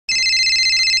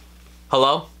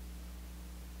Hello?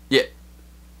 Yeah.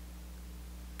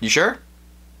 You sure?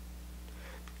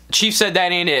 Chief said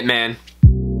that ain't it, man.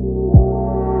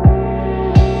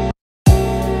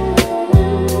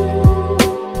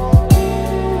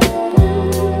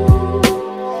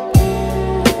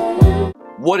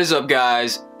 What is up,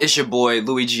 guys? It's your boy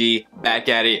Luey G back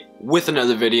at it with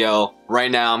another video. Right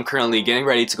now I'm currently getting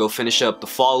ready to go finish up the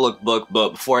fall lookbook, but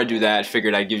before I do that I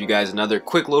figured I'd give you guys another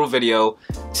quick little video.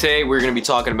 Today we're going to be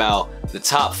talking about the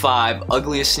top 5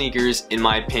 ugliest sneakers in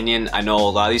my opinion. I know a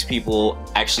lot of these people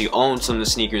actually own some of the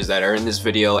sneakers that are in this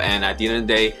video, and at the end of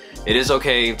the day it is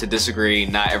okay to disagree.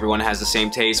 Not everyone has the same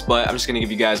taste, but I'm just going to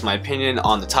give you guys my opinion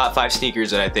on the top 5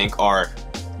 sneakers that I think are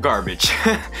garbage.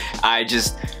 I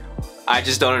just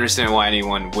don't understand why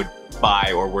anyone would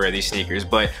buy or wear these sneakers,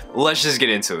 but let's just get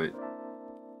into it.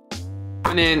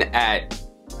 Coming in at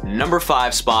number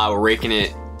 5 spot, we're ranking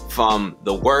it from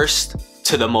the worst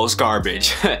to the most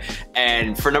garbage.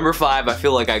 And for number 5, I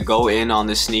feel like I go in on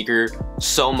this sneaker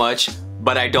so much,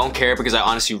 but I don't care because I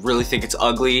honestly really think it's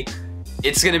ugly.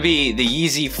 It's gonna be the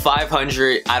Yeezy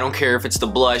 500. I don't care if it's the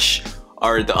blush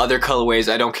or the other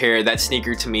colorways, I don't care. That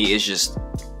sneaker to me is just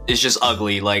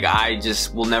ugly. Like, I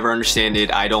just will never understand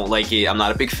it. I don't like it. I'm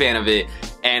not a big fan of it.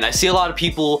 And I see a lot of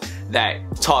people that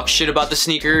talk shit about the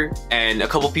sneaker, and a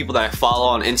couple people that I follow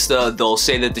on Insta, they'll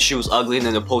say that the shoe is ugly and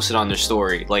then they'll post it on their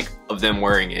story, like, of them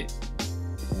wearing it.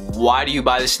 Why do you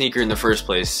buy the sneaker in the first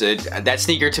place? That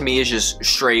sneaker to me is just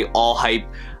straight all hype.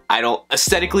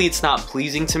 Aesthetically it's not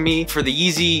pleasing to me. For the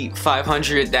Yeezy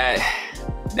 500, that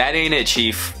ain't it,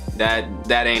 chief. That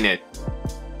ain't it.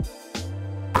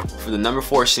 For the number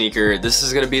 4 sneaker, this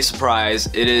is gonna be a surprise.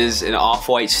 It is an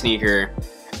off-white sneaker,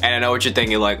 and I know what you're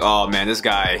thinking, like, oh man, this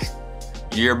guy,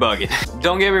 you're bugging.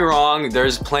 Don't get me wrong,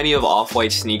 there's plenty of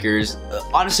off-white sneakers.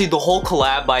 Honestly, the whole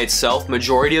collab by itself,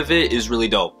 majority of it is really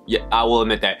dope. Yeah, I will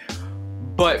admit that.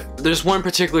 But there's one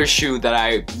particular shoe that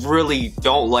I really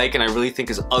don't like and I really think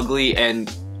is ugly,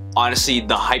 and honestly,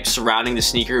 the hype surrounding the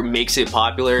sneaker makes it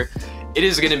popular. It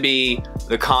is gonna be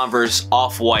the Converse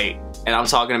off-white. And I'm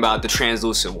talking about the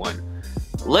translucent one.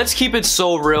 Let's keep it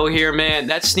so real here, man.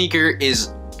 That sneaker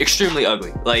is extremely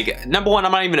ugly. Like, number one,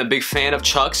 I'm not even a big fan of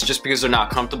Chucks just because they're not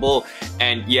comfortable.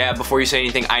 And yeah, before you say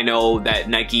anything, I know that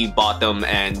Nike bought them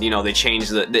and, you know, they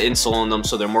changed the insole on them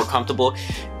so they're more comfortable.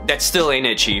 That still ain't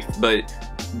it, chief. But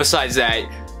besides that,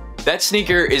 that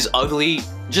sneaker is ugly.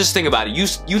 Just think about it.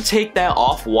 You take that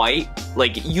off-white,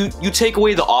 like, you take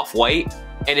away the off-white,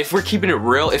 and if we're keeping it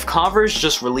real, if Converse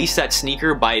just released that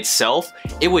sneaker by itself,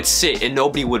 it would sit and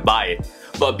nobody would buy it.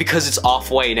 But because it's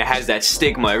off-white and it has that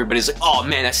stigma, everybody's like, oh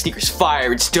man, that sneaker's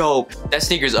fire, it's dope. That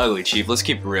sneaker's ugly, chief. Let's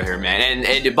keep it real here, man.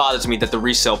 And it bothers me that the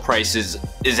resale price is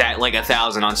at like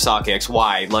 1,000 on StockX.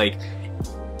 Why? Like,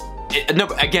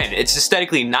 again, it's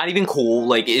aesthetically not even cool.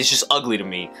 Like, it's just ugly to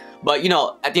me. But, you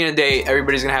know, at the end of the day,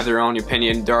 everybody's gonna have their own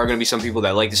opinion. There are gonna be some people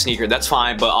that like the sneaker, that's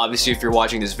fine, but obviously if you're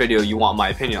watching this video, you want my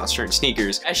opinion on certain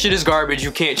sneakers. That shit is garbage. You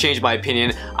can't change my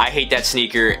opinion. I hate that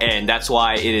sneaker, and that's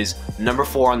why it is number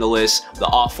 4 on the list, the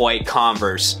off-white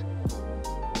Converse.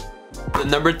 The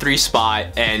number 3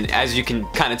 spot, and as you can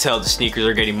kind of tell, the sneakers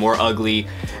are getting more ugly.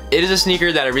 It is a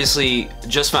sneaker that I recently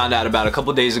just found out about a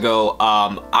couple days ago.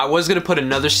 I was gonna put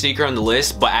another sneaker on the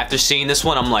list, but after seeing this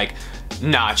one, I'm like,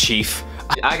 nah, chief.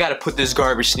 I gotta put this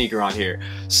garbage sneaker on here.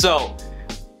 So,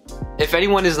 if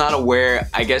anyone is not aware,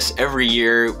 I guess every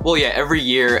year, well yeah, every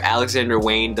year Alexander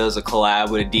Wang does a collab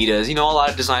with Adidas. You know, a lot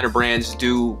of designer brands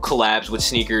do collabs with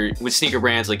sneaker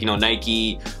brands like, you know,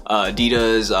 Nike,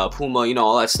 Adidas, Puma, you know,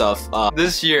 all that stuff.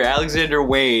 This year, Alexander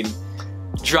Wang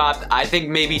dropped, I think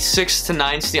maybe 6 to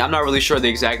 9 sneakers. I'm not really sure the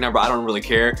exact number, I don't really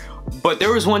care. But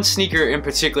there was one sneaker in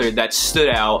particular that stood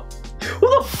out. Who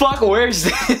the fuck wears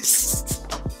this?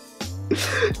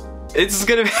 It's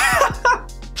gonna be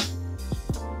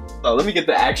oh, let me get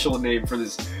the actual name for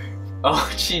this. Oh,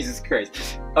 Jesus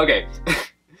Christ. Okay.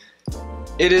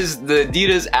 It is the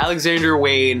Adidas Alexander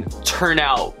Wang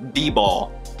Turnout B-Ball.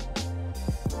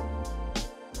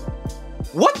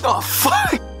 What the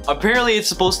fuck? Apparently it's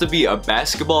supposed to be a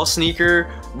basketball sneaker.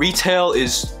 Retail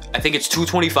is, I think it's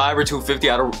 $225 or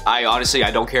 $250. I honestly,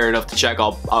 I don't care enough to check.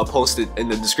 I'll post it in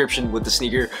the description with the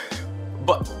sneaker.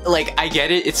 But, like, I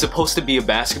get it, it's supposed to be a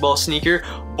basketball sneaker,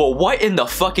 but what in the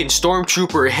fucking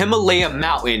Stormtrooper Himalaya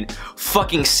mountain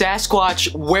fucking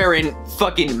Sasquatch wearing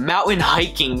fucking mountain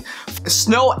hiking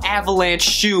snow avalanche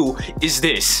shoe is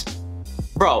this?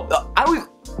 Bro,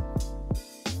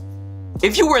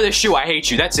 if you wear this shoe, I hate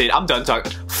you. That's it, I'm done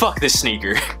talking. Fuck this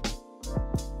sneaker.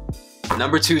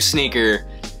 Number 2 sneaker,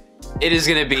 it is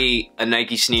gonna be a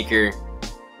Nike sneaker.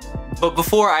 But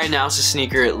before I announce the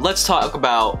sneaker, let's talk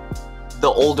about the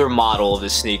older model of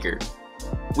this sneaker.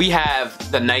 we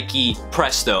have the Nike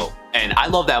Presto. And I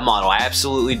love that model, I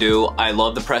absolutely do. I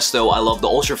love the Presto, I love the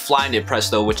Ultra Fly Knit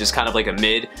Presto, which is kind of like a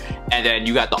mid. And then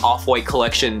you got the Off-White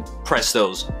Collection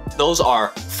Prestos. Those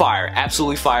are fire,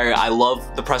 absolutely fire. I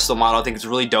love the Presto model, I think it's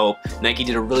really dope. Nike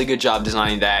did a really good job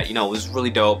designing that, you know, it was really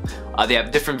dope. They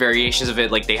have different variations of it,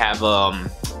 like they have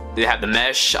the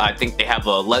mesh, I think they have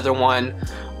a leather one.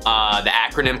 The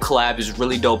acronym collab is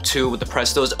really dope too with the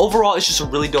Prestos. Overall, it's just a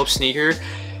really dope sneaker.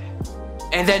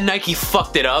 And then Nike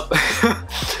fucked it up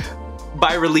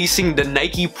by releasing the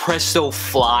Nike Presto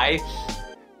Fly.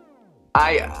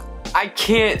 I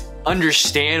can't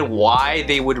understand why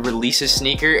they would release a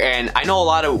sneaker, and I know a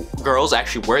lot of girls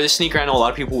actually wear this sneaker. I know a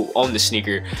lot of people who own the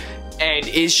sneaker, and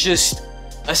it's just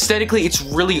aesthetically it's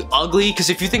really ugly, because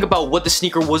if you think about what the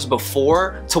sneaker was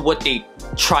before to what they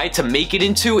tried to make it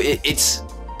into, it's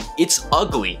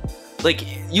ugly. Like,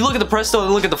 you look at the Presto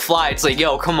and look at the Fly, it's like,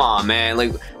 yo, come on, man.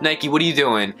 Like, Nike, what are you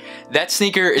doing? That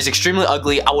sneaker is extremely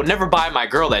ugly. I would never buy my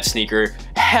girl that sneaker.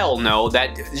 Hell no.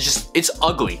 That is just, it's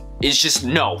ugly. It's just,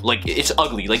 no. Like, it's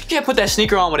ugly. Like, you can't put that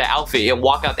sneaker on with an outfit and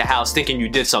walk out the house thinking you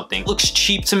did something. It looks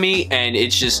cheap to me, and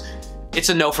it's just, it's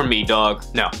a no from me, dog.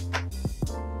 No.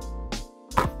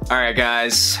 Alright,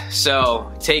 guys.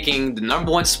 So, taking the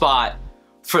 #1 spot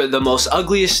for the most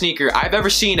ugliest sneaker I've ever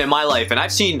seen in my life, and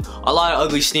I've seen a lot of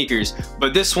ugly sneakers,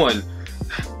 but this one,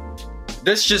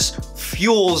 this just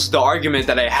fuels the argument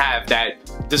that I have that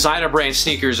designer brand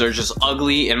sneakers are just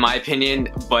ugly in my opinion,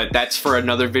 but that's for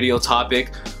another video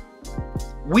topic.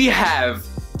 We have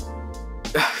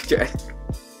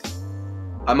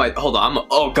I might, hold on,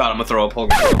 oh god, I'm gonna throw up,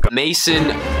 hold on. Mason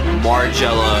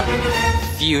Margiela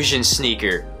Fusion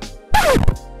sneaker.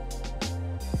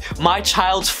 My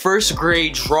child's first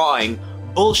grade drawing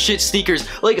bullshit sneakers.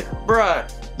 Like, bruh,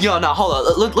 yo, nah, hold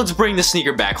on. Let's bring the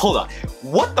sneaker back. Hold on.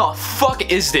 What the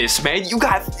fuck is this, man? You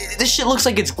got, this shit looks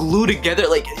like it's glued together.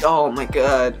 Like, oh my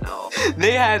god, no.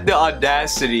 They had the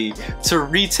audacity to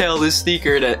retail this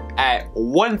sneaker at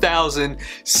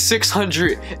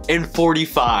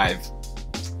 $1,645.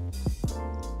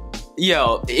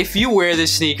 Yo, if you wear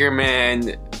this sneaker,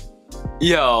 man,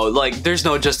 yo, like, there's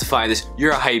no justifying this.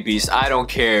 You're a hype beast. I don't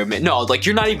care, man. No, like,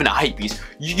 you're not even a hype beast.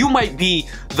 You might be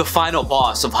the final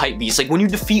boss of hype beasts. Like, when you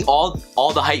defeat all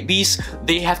the hype beasts,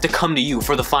 they have to come to you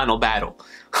for the final battle.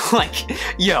 Like,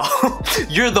 yo,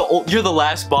 you're the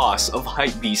last boss of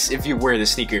hype beasts if you wear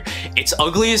this sneaker. It's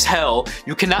ugly as hell.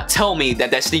 You cannot tell me that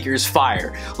that sneaker is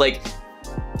fire. Like,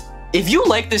 if you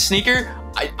like this sneaker,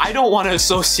 I don't want to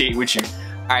associate with you.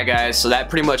 Alright guys, so that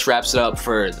pretty much wraps it up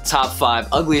for the top 5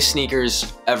 ugliest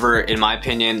sneakers ever in my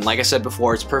opinion. Like I said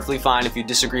before, it's perfectly fine if you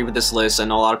disagree with this list. I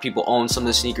know a lot of people own some of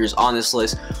the sneakers on this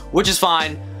list, which is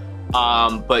fine.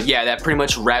 But yeah, that pretty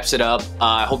much wraps it up.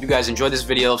 I hope you guys enjoyed this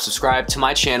video. Subscribe to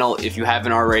my channel if you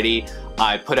haven't already.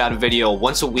 I put out a video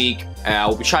once a week. I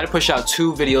will be trying to push out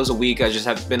 2 videos a week. I just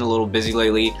have been a little busy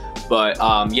lately. But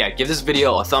yeah, give this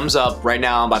video a thumbs up. Right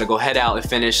now, I'm about to go head out and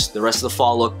finish the rest of the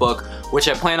fall lookbook, which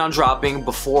I plan on dropping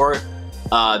before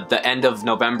the end of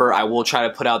November. I will try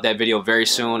to put out that video very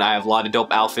soon. I have a lot of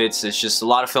dope outfits. It's just a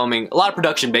lot of filming, a lot of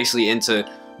production basically into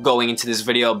going into this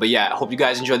video. But yeah, I hope you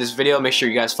guys enjoyed this video. Make sure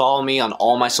you guys follow me on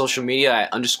all my social media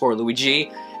at _Luey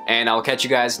G. And I'll catch you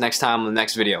guys next time on the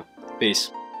next video. Peace.